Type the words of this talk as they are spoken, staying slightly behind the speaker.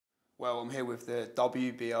Well, I'm here with the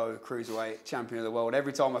WBO Cruiserweight Champion of the World.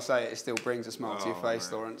 Every time I say it, it still brings a smile to your face,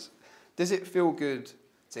 mate. Lawrence. Does it feel good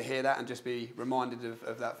to hear that and just be reminded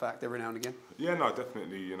of that fact every now and again? Yeah, no,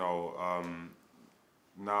 definitely. You know,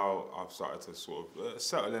 now I've started to sort of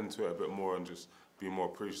settle into it a bit more and just be more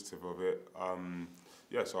appreciative of it.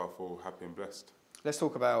 Yeah, so I feel happy and blessed. Let's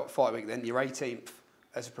talk about Fight Week then. You're 18th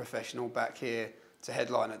as a professional back here to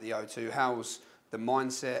headline at the O2. How's the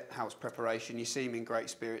mindset? How's preparation? You seem in great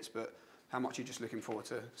spirits, but how much are you just looking forward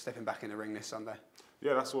to stepping back in the ring this Sunday?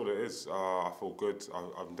 Yeah, that's all it is. I feel good.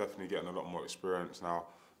 I'm definitely getting a lot more experience now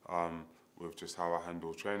with just how I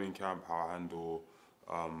handle training camp, how I handle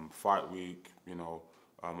fight week. You know,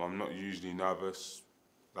 I'm not usually nervous.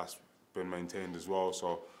 That's been maintained as well.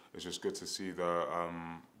 So it's just good to see the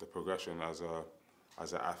progression as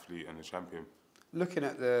an athlete and a champion. Looking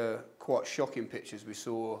at the quite shocking pictures we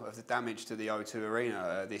saw of the damage to the O2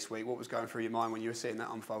 Arena this week, what was going through your mind when you were seeing that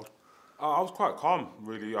unfold? I was quite calm,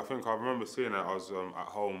 really. I think I remember seeing it. I was at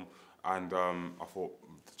home, and I thought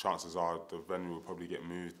the chances are the venue would probably get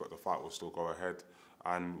moved, but the fight will still go ahead.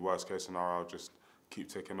 And worst case scenario, I'll just keep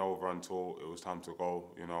taking over until it was time to go.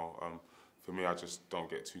 You know, for me, I just don't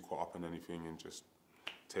get too caught up in anything and just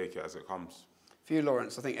take it as it comes. For you,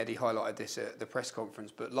 Lawrence, I think Eddie highlighted this at the press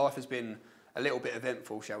conference, but life has been a little bit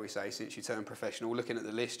eventful, shall we say, since you turned professional. Looking at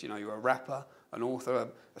the list, you know, you're a rapper, an author,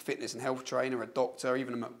 a fitness and health trainer, a doctor,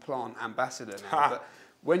 even a plant ambassador now. But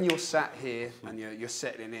when you're sat here and you're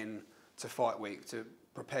settling in to Fight Week to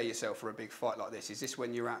prepare yourself for a big fight like this, is this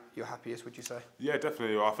when you're at your happiest, would you say? Yeah,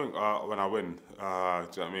 definitely. I think when I win, do you know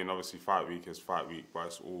what I mean? Obviously, Fight Week is Fight Week, but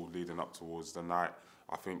it's all leading up towards the night.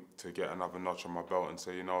 I think to get another notch on my belt and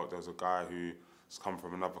say, you know, there's a guy who's come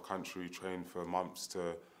from another country, trained for months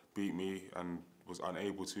to beat me and was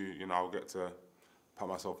unable to, you know, I'll get to pat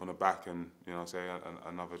myself on the back and, you know, say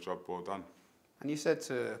another job well done. And you said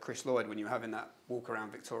to Chris Lloyd when you were having that walk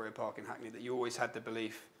around Victoria Park in Hackney that you always had the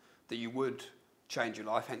belief that you would change your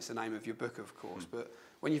life, hence the name of your book, of course. But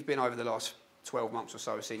when you've been over the last 12 months or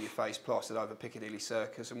so, seeing your face plastered over Piccadilly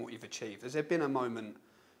Circus and what you've achieved, has there been a moment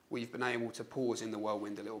where you've been able to pause in the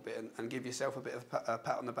whirlwind a little bit and give yourself a bit of a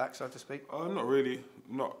pat on the back, so to speak? Not really.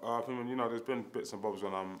 Not. I mean, you know, there's been bits and bobs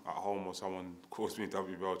when I'm at home or someone calls me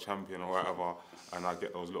WBO champion or whatever, and I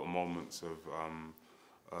get those little moments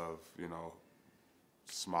of you know,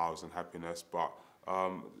 smiles and happiness. But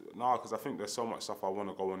no, because I think there's so much stuff I want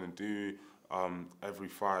to go on and do. Every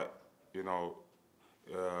fight, you know.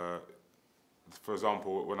 For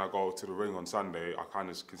example, when I go to the ring on Sunday, I kind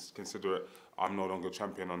of consider it, I'm no longer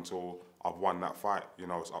champion until I've won that fight. You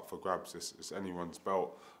know, it's up for grabs. It's anyone's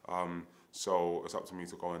belt. So it's up to me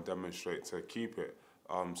to go and demonstrate to keep it.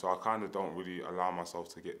 So I kind of don't really allow myself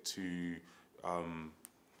to get too,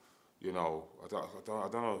 you know, I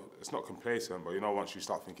don't know, it's not complacent, but you know, once you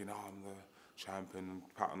start thinking, oh, I'm the champion,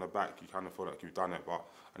 pat on the back, you kind of feel like you've done it. But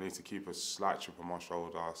I need to keep a slight chip on my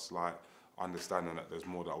shoulder, a slight understanding that there's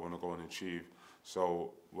more that I want to go and achieve.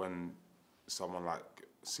 So when someone like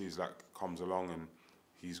Cieslak comes along and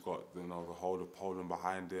he's got, you know, the whole of Poland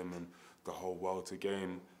behind him and the whole world to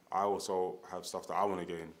gain, I also have stuff that I want to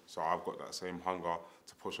gain. So I've got that same hunger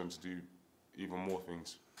to push on to do even more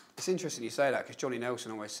things. It's interesting you say that, because Johnny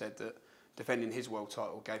Nelson always said that defending his world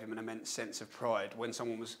title gave him an immense sense of pride when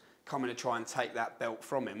someone was coming to try and take that belt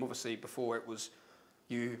from him. Obviously before it was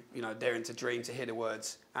you know, daring to dream, to hear the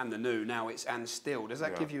words and the new, now it's and still. Does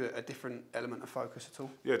that give you a different element of focus at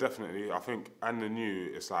all? Yeah, definitely. I think and the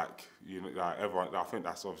new, it's like, you know, like everyone, I think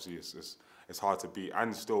that's obviously, it's hard to beat.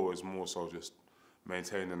 And still is more so just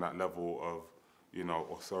maintaining that level of, you know,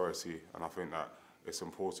 authority. And I think that it's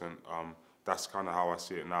important. That's kind of how I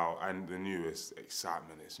see it now. And the new is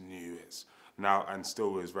excitement, it's new, it's now, and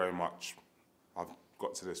still is very much, I've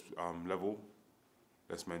got to this level.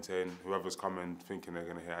 Let's maintain. Whoever's coming thinking they're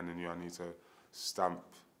going to hit and the new, I need to stamp,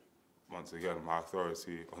 once again, my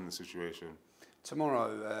authority on the situation.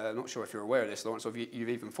 Tomorrow, not sure if you're aware of this, Lawrence, or if you've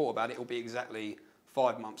even thought about it, it'll be exactly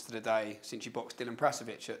 5 months to the day since you boxed Dylan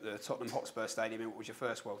Prasovic at the Tottenham Hotspur Stadium in what was your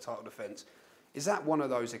first world title defence. Is that one of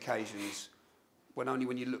those occasions when only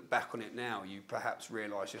when you look back on it now you perhaps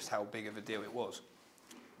realise just how big of a deal it was?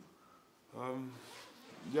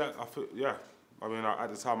 Yeah. I mean, at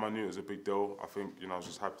the time I knew it was a big deal. I think, you know, I was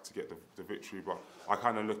just happy to get the victory, but I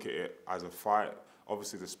kind of look at it as a fight.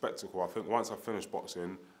 Obviously the spectacle, I think once I finish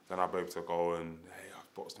boxing, then I'll be able to go and, hey,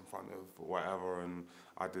 I've boxed in front of whatever and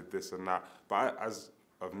I did this and that. But as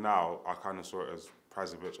of now, I kind of saw it as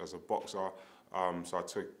Prasovic as a boxer. So I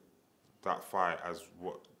took that fight as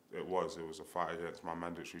what it was. It was a fight against my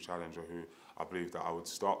mandatory challenger who I believed that I would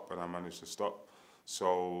stop, and I managed to stop.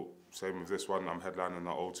 So same with this one, I'm headlining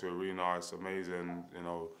the O2 Arena, it's amazing, you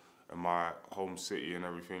know, in my home city and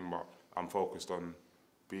everything, but I'm focused on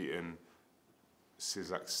beating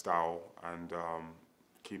Cieslak's style and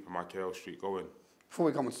keeping my KO streak going. Before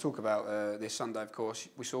we come on to talk about this Sunday, of course,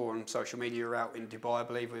 we saw on social media you're out in Dubai, I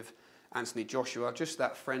believe, with Anthony Joshua. Just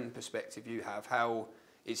that friend perspective you have, how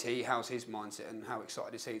is he, how's his mindset, and how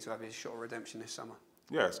excited is he to have his shot of redemption this summer?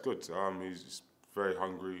 Yeah, it's good. He's just very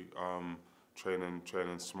hungry, training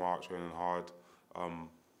smart, training hard,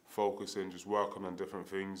 focusing, just working on different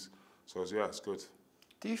things. So yeah, it's good.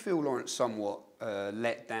 Do you feel, Lawrence, somewhat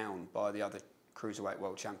let down by the other Cruiserweight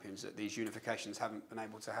world champions that these unifications haven't been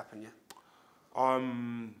able to happen yet?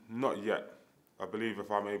 Not yet. I believe if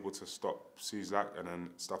I'm able to stop Cieslak and then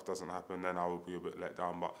stuff doesn't happen, then I will be a bit let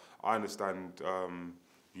down. But I understand,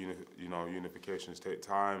 unifications take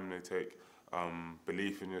time. They take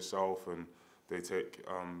belief in yourself, and they take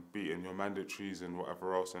beating your mandatories and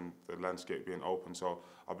whatever else, and the landscape being open. So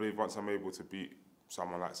I believe once I'm able to beat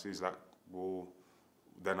someone like Cieslak,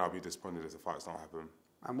 then I'll be disappointed if the fights don't happen.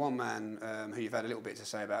 And one man who you've had a little bit to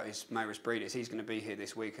say about is Maris Breedis. He's going to be here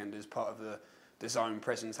this weekend as part of the Zone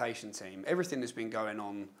presentation team. Everything that's been going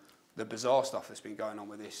on, the bizarre stuff that's been going on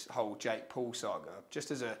with this whole Jake Paul saga, just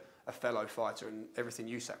as a fellow fighter and everything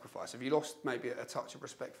you sacrifice, have you lost maybe a touch of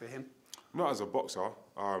respect for him? Not as a boxer,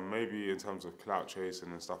 maybe in terms of clout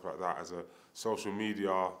chasing and stuff like that. As a social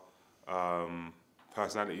media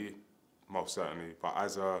personality, most certainly. But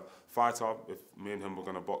as a fighter, if me and him were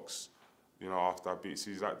going to box, after I beat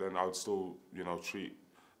Cieslak, then I would still, treat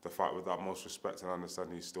the fight with the utmost respect and understand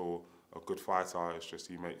he's still a good fighter. It's just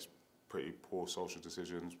he makes pretty poor social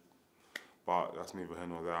decisions. But that's neither here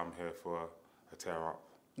nor there. I'm here for a tear-up.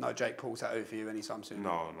 No Jake Paul tattoo for you anytime soon?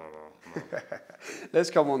 No. Let's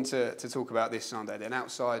come on to talk about this Sunday then.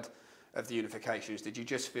 Outside of the unifications, did you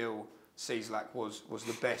just feel Cieslak was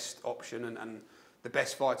the best option and the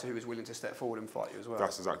best fighter who was willing to step forward and fight you as well?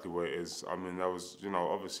 That's exactly what it is. I mean, there was,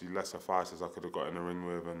 obviously lesser fighters I could have got in the ring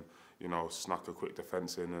with and, snuck a quick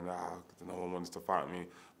defence in and no one wanted to fight me.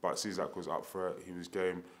 But Cieslak was up for it. He was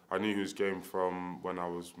game. I knew he was game from when I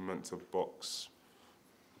was meant to box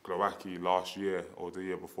Glowacki last year or the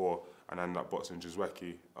year before and ended up boxing Cieslak.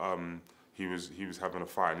 He was having a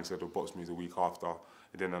fight and he said he'll box me the week after.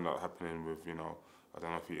 It didn't end up happening with, I don't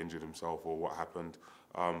know if he injured himself or what happened.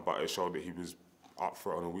 But it showed that he was up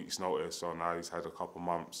for it on a week's notice, so now he's had a couple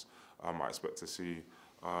months. I expect to see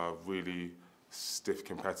a really stiff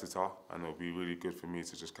competitor, and it'll be really good for me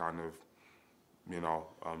to just kind of,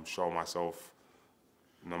 show myself,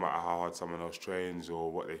 no matter how hard someone else trains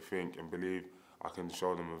or what they think and believe, I can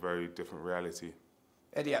show them a very different reality.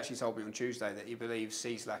 Eddie actually told me on Tuesday that he believes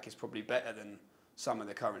Cieslak is probably better than some of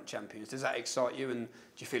the current champions. Does that excite you, and do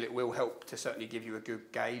you feel it will help to certainly give you a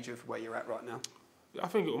good gauge of where you're at right now? I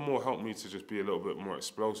think it will more help me to just be a little bit more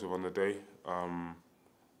explosive on the day.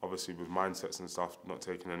 Obviously with mindsets and stuff, not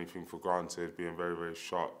taking anything for granted, being very, very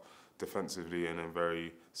sharp defensively and then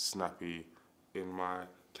very snappy in my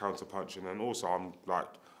counter-punching. And also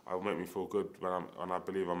it'll make me feel good when I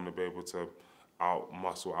believe I'm going to be able to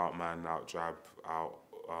out-muscle, out-man, out-jab,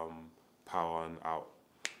 out-power and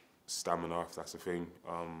out-stamina, if that's a thing.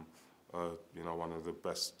 One of the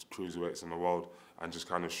best cruiserweights in the world, and just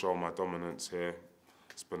kind of show my dominance here.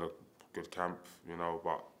 It's been a good camp,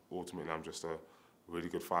 but ultimately I'm just a really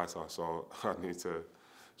good fighter, so I need to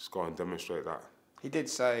just go and demonstrate that. He did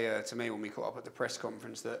say to me when we caught up at the press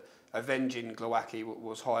conference that avenging Glowacki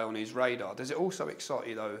was high on his radar. Does it also excite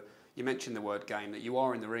you, though, you mentioned the word game, that you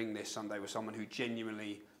are in the ring this Sunday with someone who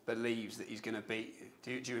genuinely believes that he's going to beat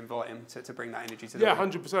you? Do you invite him to bring that energy to the ring? Yeah,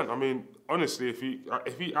 100%. I mean, honestly, if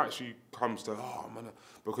he actually comes to,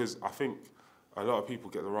 because I think a lot of people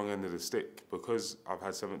get the wrong end of the stick. Because I've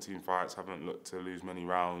had 17 fights, haven't looked to lose many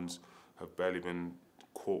rounds, have barely been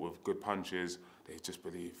caught with good punches, they just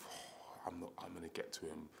believe, I'm going to get to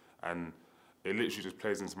him. And it literally just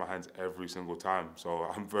plays into my hands every single time. So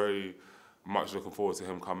I'm very much looking forward to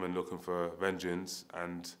him coming looking for vengeance,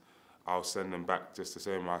 and I'll send them back just the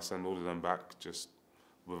same way I send all of them back, just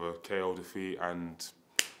with a KO defeat, and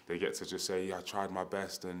they get to just say, yeah, I tried my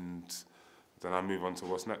best, and then I move on to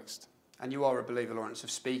what's next. And you are a believer, Lawrence,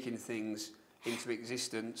 of speaking things into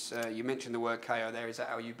existence. You mentioned the word KO there. Is that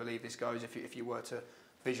how you believe this goes, if you were to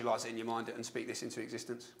visualise it in your mind and speak this into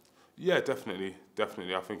existence? Yeah, definitely.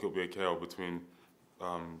 I think it'll be a KO between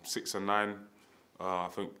 6 and 9. I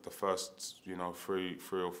think the first, 3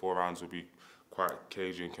 or 4 rounds will be quite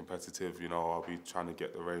cagey and competitive. I'll be trying to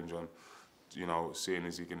get the range on, seeing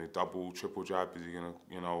is he going to double, triple jab? Is he going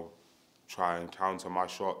to, try and counter my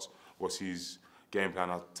shots? What's his game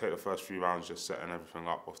plan? I'll take the first few rounds just setting everything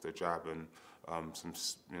up off the jab and some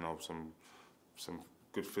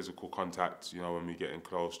good physical contact, you know, when we get in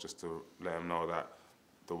close, just to let him know that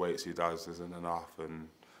the weights he does isn't enough. And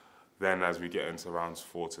then as we get into rounds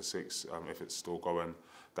 4 to 6, if it's still going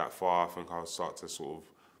that far, I think I'll start to sort of,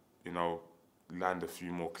 you know, land a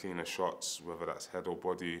few more cleaner shots, whether that's head or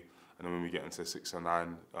body. And then when we get into 6 and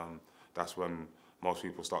 9, that's when most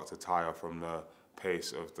people start to tire from the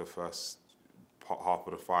pace of the first half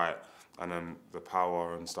of the fight, and then the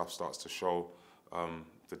power and stuff starts to show.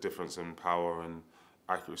 The difference in power and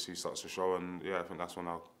accuracy starts to show, and yeah, I think that's when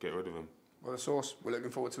I'll get rid of him. Well, the Source, we're looking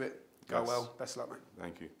forward to it. Go well. Best of luck, mate.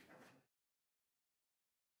 Thank you.